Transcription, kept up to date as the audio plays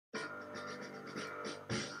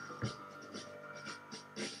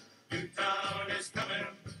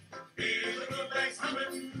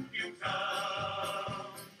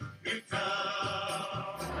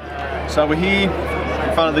So we're here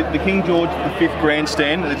in front of the King George V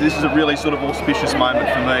grandstand. This is a really sort of auspicious moment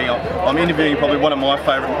for me. I'm interviewing probably one of my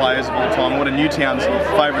favourite players of all time, one of Newtown's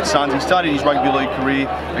favourite sons. He started his rugby league career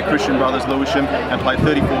at Christian Brothers Lewisham and played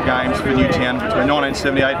 34 games for Newtown between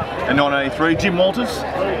 1978 and 1983. Jim Walters,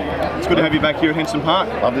 it's good to have you back here at Henson Park.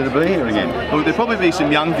 Lovely to be here again. Look, there'll probably be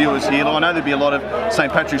some young viewers here. I know there'll be a lot of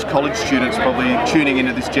St Patrick's College students probably tuning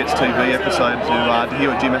into this Jets TV episode to hear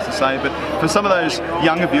what Jim has to say. But for some of those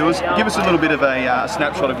younger viewers, give us a little bit of a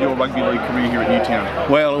snapshot of your rugby league career here at Newtown.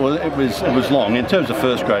 Well, it was long. In terms of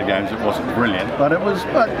first grade games, it wasn't brilliant, but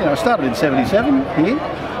I started in '77 here.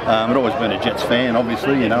 I'd always been a Jets fan,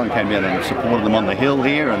 obviously, and came down and supported them on the hill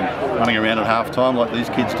here and running around at half time like these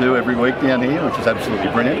kids do every week down here, which is absolutely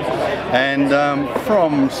brilliant. And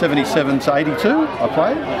from '77 to '82, I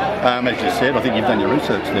played. As you said, I think you've done your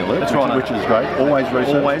research there, Luke. That's right. Which is great. Always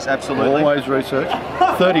research. Always, absolutely. Always research.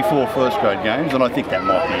 34 first grade games, and I think that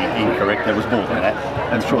might be incorrect. There was more than that.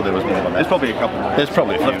 I'm sure there was more than that. There's probably a couple more. There's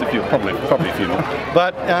probably a few. Probably a few more.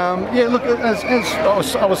 But yeah, look, as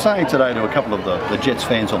I was saying today to a couple of the Jets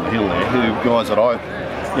fans on the hill there, guys that I,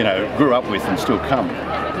 grew up with and still come.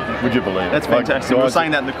 Would you believe it? That's fantastic. We were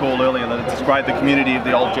saying that in the call earlier, that it's great, the community of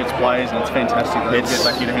the old Jets players, and it's fantastic that they get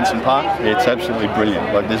back here to Henson Park. It's absolutely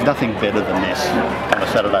brilliant. Like, there's nothing better than this on a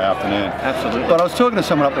Saturday afternoon. Absolutely. But I was talking to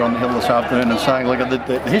someone up there on the hill this afternoon and saying, look,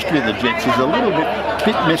 the history of the Jets is a little bit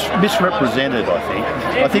misrepresented, I think.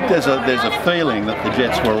 I think there's a feeling that the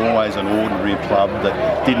Jets were always an ordinary club that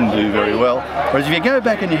didn't do very well. Whereas if you go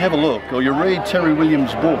back and you have a look, or you read Terry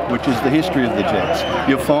Williams' book, which is the history of the Jets,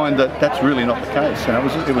 you'll find that that's really not the case.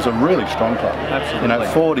 It was a really strong club. Absolutely.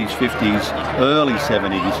 40s, 50s, early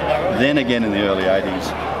 70s, then again in the early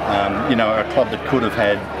 80s. A club that could have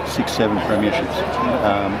had 6, 7 premierships.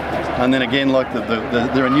 And then again, like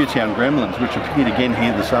there are Newtown Gremlins, which appeared again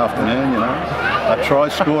here this afternoon, A try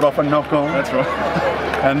scored off a knock-on. That's right.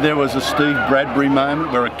 And there was a Steve Bradbury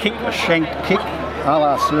moment where a shanked kick, a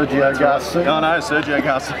la Sergio Garcia. Oh no, Sergio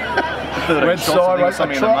Garcia. Went sideways.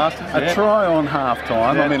 A try on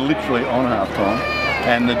half-time, yeah. I mean literally on half-time.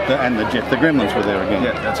 And the Gremlins were there again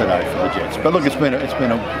today for the Jets. But look, it's been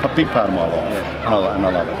a big part of my life, and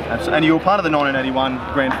I love it. Absolutely. And you were part of the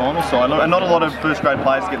 1981 Grand Final side, and not a lot of first grade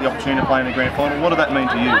players get the opportunity to play in the Grand Final. What did that mean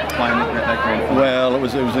to you, playing that Grand Final? Well, it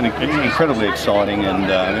was incredibly exciting, and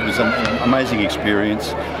it was an amazing experience.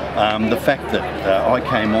 The fact that I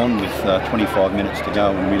came on with 25 minutes to go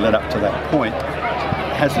and we led up to that point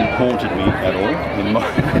hasn't haunted me at all.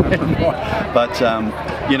 But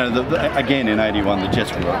again in '81, the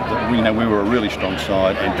Jets were, we were a really strong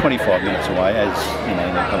side, and 25 minutes away, as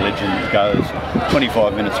the legend goes,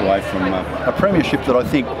 25 minutes away from a premiership that I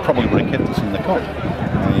think probably would have kept us in the comp.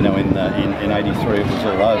 In '83 it was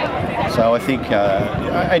all over. So I think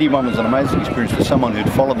 '81 was an amazing experience for someone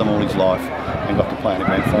who'd followed them all his life and got to play in a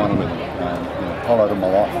grand final with them. Highlight of my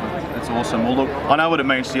life. That's awesome. Well, look, I know what it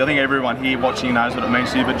means to you. I think everyone here watching knows what it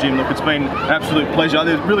means to you. But Jim, look, it's been an absolute pleasure.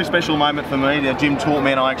 There's a really special moment for me. Jim taught me,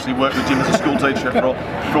 and I actually worked with Jim as a school teacher for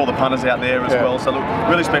all the punters out there as well. So look,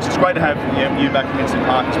 really special. It's great to have you back at Henson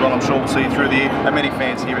Park as well. I'm sure we'll see you through the year, and many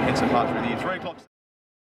fans here at Henson Park through the year. 3 o'clock.